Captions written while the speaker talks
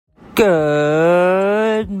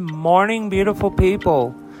Good morning, beautiful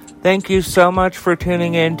people. Thank you so much for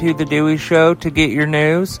tuning in to The Dewey Show to get your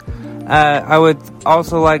news. I would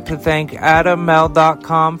also like to thank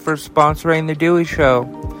AdamMel.com for sponsoring The Dewey Show.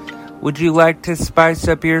 Would you like to spice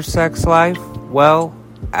up your sex life? Well,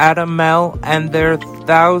 Adam Mel and their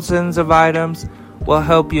thousands of items will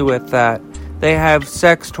help you with that. They have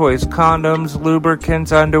sex toys, condoms,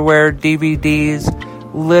 lubricants, underwear, DVDs,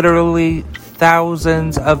 literally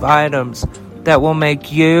thousands of items that will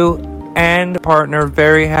make you and partner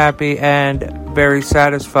very happy and very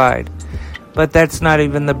satisfied. But that's not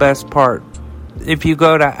even the best part. If you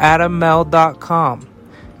go to AdamMel.com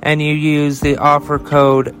and you use the offer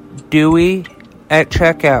code DEWEY at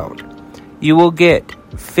checkout, you will get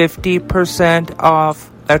 50%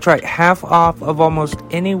 off. That's right, half off of almost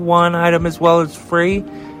any one item, as well as free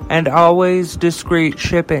and always discreet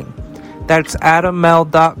shipping. That's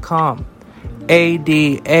AdamMel.com.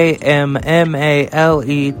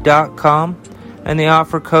 ADAMMALE.com, and the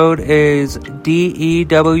offer code is DEWEY.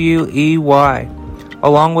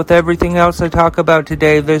 Along with everything else I talk about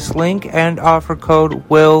today, this link and offer code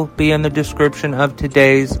will be in the description of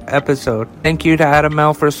today's episode. Thank you to Adam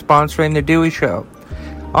Mel for sponsoring The Dewey Show.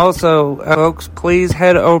 Also, folks, please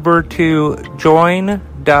head over to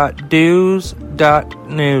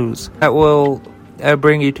join.dews.news. That will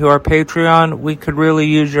bring you to our Patreon. We could really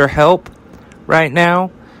use your help right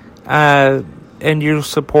now, and your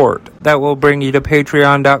support. That will bring you to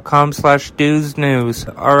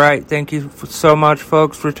patreon.com/dewsnews. Alright, thank you so much,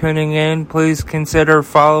 folks, for tuning in. Please consider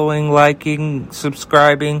following, liking,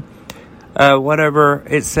 subscribing, whatever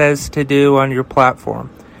it says to do on your platform.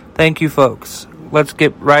 Thank you, folks. Let's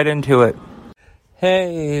get right into it.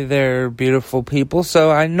 Hey there, beautiful people. So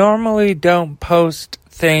I normally don't post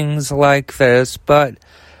things like this, but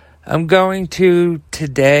I'm going to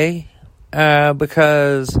today,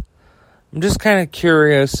 because I'm just kind of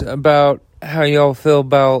curious about how y'all feel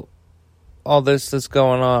about all this that's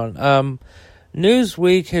going on.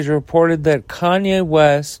 Newsweek has reported that Kanye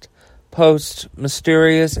West posts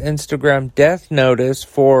mysterious Instagram death notice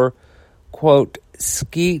for, quote,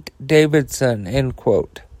 Skete Davidson, end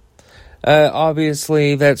quote.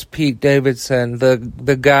 Obviously, that's Pete Davidson,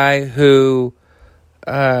 the guy who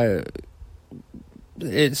it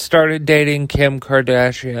started dating Kim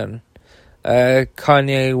Kardashian.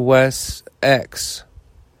 Kanye West's ex,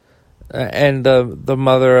 and the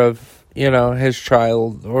mother of, his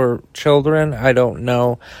child or children. I don't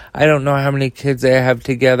know how many kids they have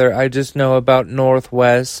together. I just know about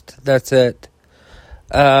Northwest. That's it.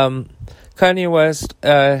 Kanye West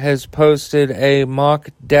has posted a mock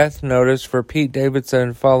death notice for Pete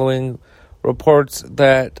Davidson following reports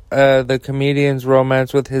that the comedian's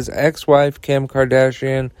romance with his ex-wife Kim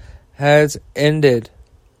Kardashian has ended.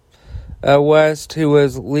 West, who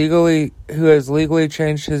has legally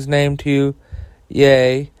changed his name to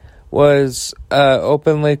Ye, was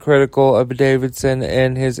openly critical of Davidson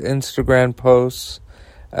in his Instagram posts,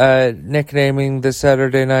 nicknaming the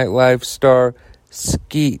Saturday Night Live star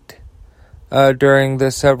Skete during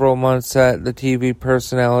the several months that the TV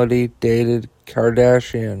personality dated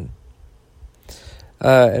Kardashian.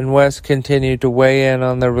 And West continued to weigh in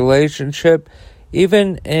on the relationship,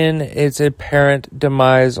 even in its apparent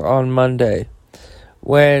demise on Monday,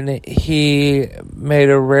 when he made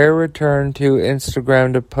a rare return to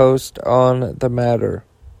Instagram to post on the matter.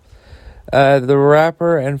 The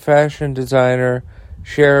rapper and fashion designer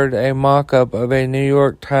shared a mock-up of a New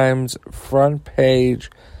York Times front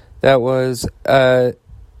page that was, how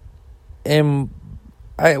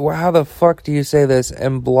the fuck do you say this?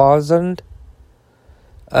 Emblazoned,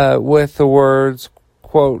 with the words,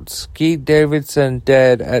 quote, Skete Davidson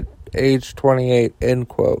dead at age 28, end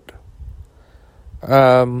quote.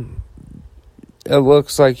 It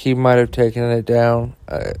looks like he might have taken it down,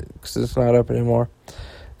 because it's not up anymore.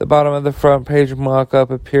 The bottom of the front page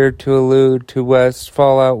mock-up appeared to allude to West's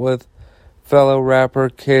fallout with fellow rapper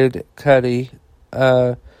Kid Cudi,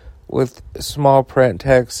 with small print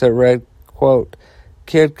text that read, quote,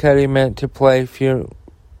 Kid Cudi meant to play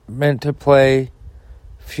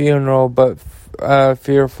funeral, but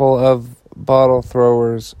fearful of bottle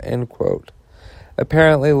throwers, end quote.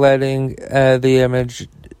 Apparently letting the image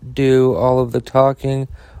do all of the talking,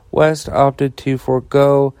 West opted to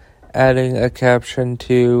forego adding a caption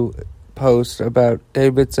to post about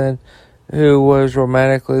Davidson, who was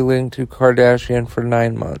romantically linked to Kardashian for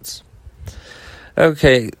 9 months.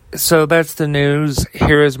 Okay, so that's the news.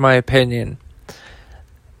 Here is my opinion.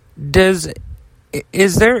 Is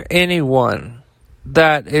there anyone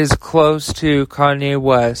that is close to Kanye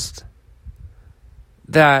West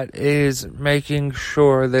that is making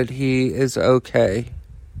sure that he is okay?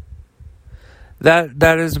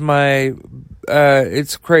 that is my,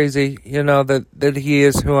 it's crazy, that he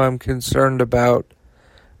is who I'm concerned about.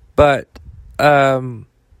 But, I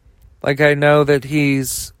know that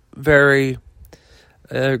he's very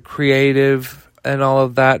creative and all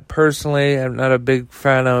of that. Personally, I'm not a big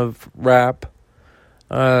fan of rap.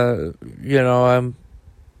 I'm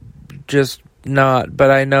just not. But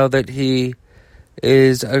I know that he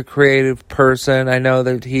is a creative person. I know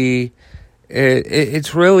that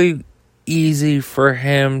it's really easy for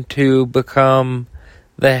him to become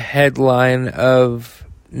the headline of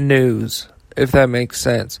news, if that makes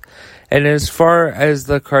sense. And as far as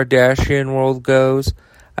the Kardashian world goes,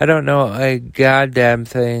 I don't know a goddamn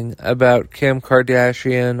thing about Kim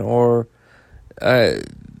Kardashian or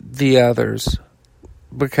the others,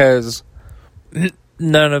 because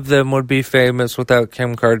none of them would be famous without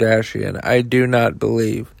Kim Kardashian. I do not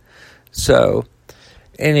believe. So,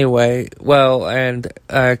 anyway, and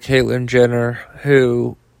Caitlyn Jenner,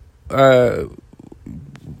 who,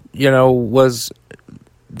 was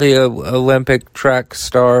the Olympic track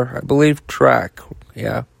star. I believe track,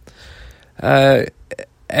 yeah.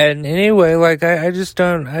 And anyway, I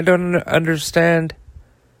don't understand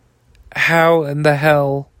how in the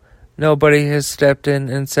hell nobody has stepped in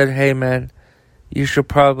and said, hey man, you should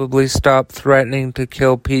probably stop threatening to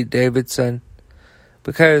kill Pete Davidson.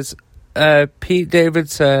 Because Pete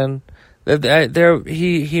Davidson, he made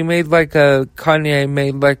Kanye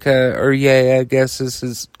made or Ye, I guess is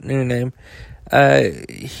his new name.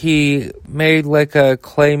 He made a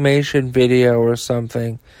claymation video or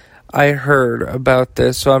something. I heard about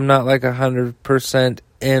this, so I'm not 100%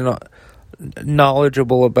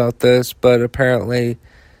 knowledgeable about this, but apparently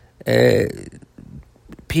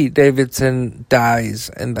Pete Davidson dies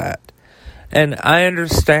in that. And I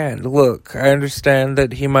understand that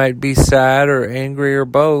he might be sad or angry or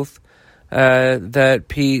both, that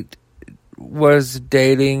Pete was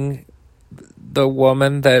dating the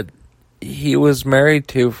woman that he was married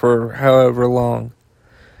to for however long.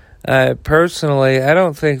 Personally, I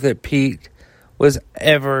don't think that Pete was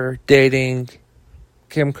ever dating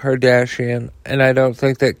Kim Kardashian, and I don't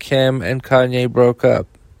think that Kim and Kanye broke up,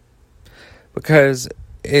 because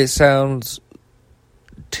it sounds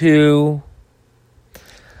too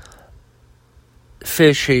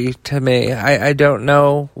fishy to me. I don't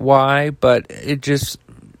know why, but it just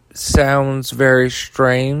sounds very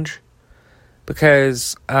strange,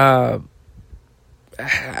 because I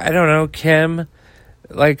don't know, Kim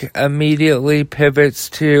immediately pivots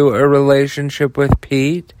to a relationship with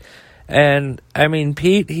Pete. And I mean,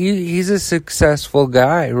 Pete, he's a successful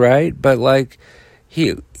guy, right? But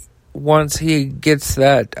once he gets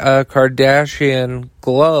that Kardashian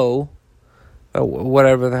glow,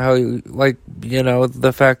 whatever the hell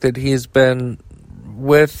the fact that he's been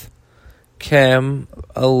with Kim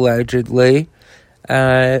allegedly,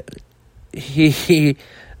 he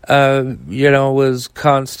was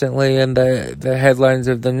constantly in the headlines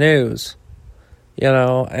of the news,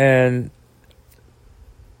 and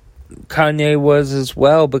Kanye was as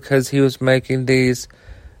well, because he was making these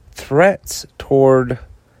threats toward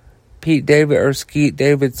Pete Skete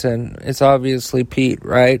Davidson. It's obviously Pete,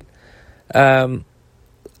 right? And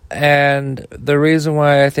the reason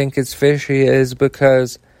why I think it's fishy is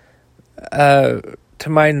because, to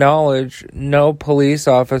my knowledge, no police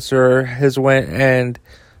officer has went and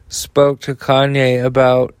spoke to Kanye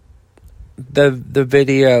about the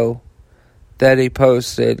video that he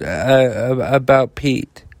posted about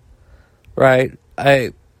Pete, right?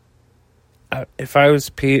 If I was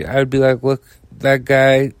Pete, I would be like, look, that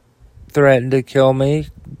guy threatened to kill me,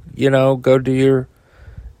 go do your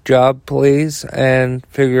job, please, and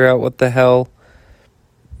figure out what the hell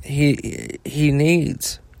he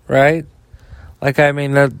needs, right?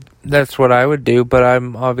 That's what I would do, but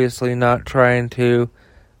I'm obviously not trying to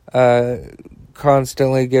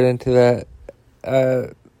constantly get into that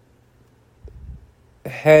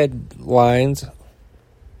headlines.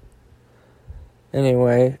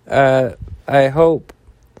 Anyway, I hope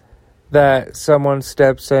that someone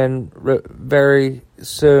steps in very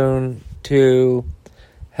soon to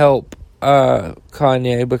help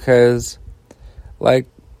Kanye, because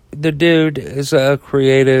the dude is a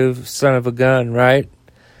creative son of a gun, right?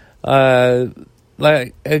 Again,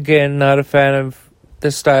 not a fan of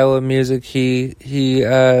the style of music he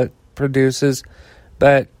produces,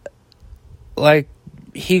 but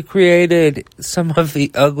he created some of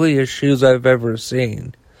the ugliest shoes I've ever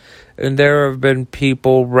seen. And there have been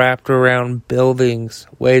people wrapped around buildings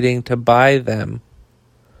waiting to buy them.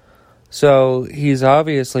 So he's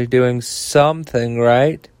obviously doing something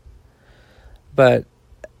right. But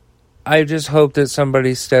I just hope that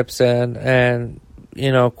somebody steps in and,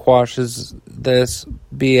 quashes this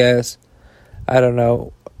BS. I don't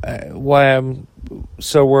know why I'm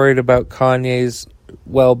so worried about Kanye's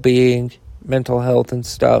well-being, mental health and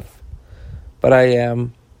stuff, but I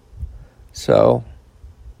am. So,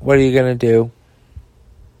 what are you going to do?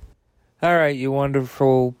 Alright, you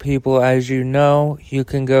wonderful people, as you know, you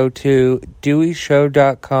can go to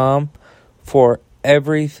DeweyShow.com for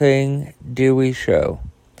everything Dewey Show.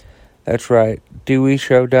 That's right,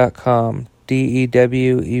 DeweyShow.com,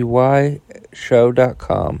 DEWEY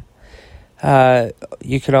show.com.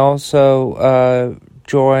 You can also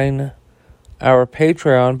join our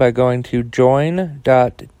Patreon by going to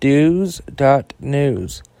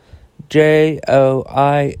join.dews.news.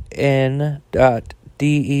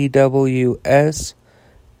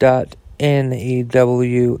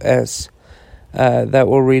 join.dews.news. That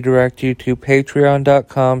will redirect you to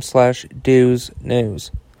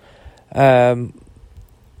patreon.com/dewsnews.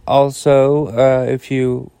 Also, if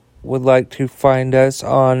you would like to find us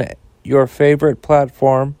on your favorite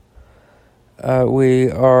platform, we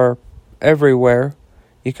are everywhere.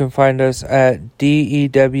 You can find us at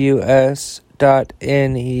dews.news.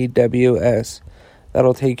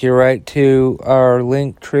 That'll take you right to our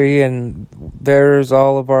link tree, and there's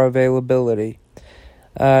all of our availability.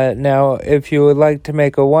 Now, if you would like to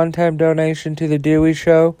make a one-time donation to The Dewey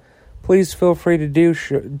Show, please feel free to do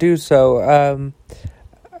so.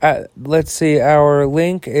 Let's see, our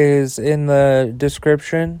link is in the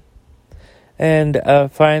description. And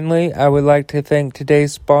finally, I would like to thank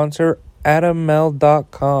today's sponsor,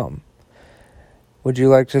 AdamMel.com. Would you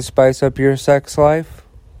like to spice up your sex life?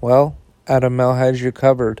 Well, Adam Mel has you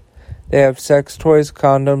covered. They have sex toys,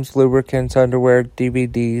 condoms, lubricants, underwear,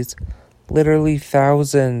 DVDs, literally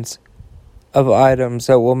thousands of items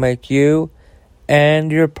that will make you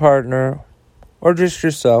and your partner, or just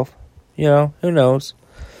yourself, who knows,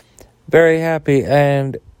 very happy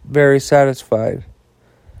and very satisfied.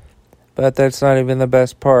 But that's not even the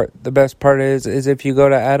best part. The best part is if you go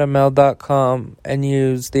to AdamMel.com and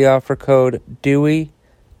use the offer code DEWEY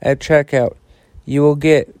at checkout, you will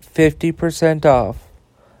get 50% off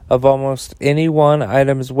of almost any one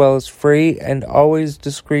item, as well as free and always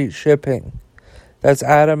discreet shipping. That's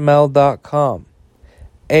AdamMel.com.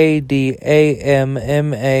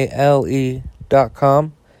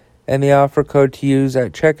 ADAMMALE.com. And the offer code to use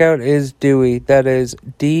at checkout is DEWEY. That is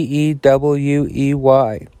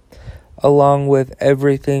DEWEY. Along with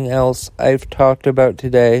everything else I've talked about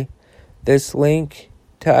today, this link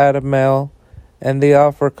to Adam Mel and the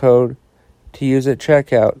offer code to use at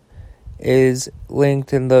checkout is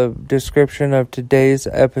linked in the description of today's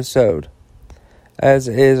episode, as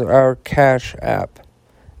is our Cash App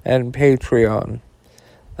and Patreon.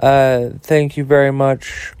 Thank you very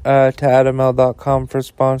much to AdamMel.com for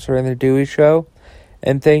sponsoring The Dewey Show,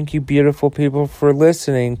 and thank you, beautiful people, for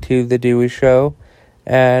listening to The Dewey Show.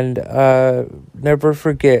 And never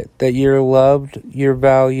forget that you're loved, you're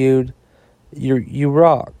valued, you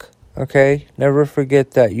rock, okay? Never forget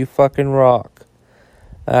that. You fucking rock.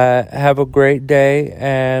 Have a great day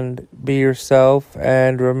and be yourself,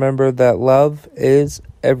 and remember that love is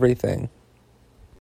everything.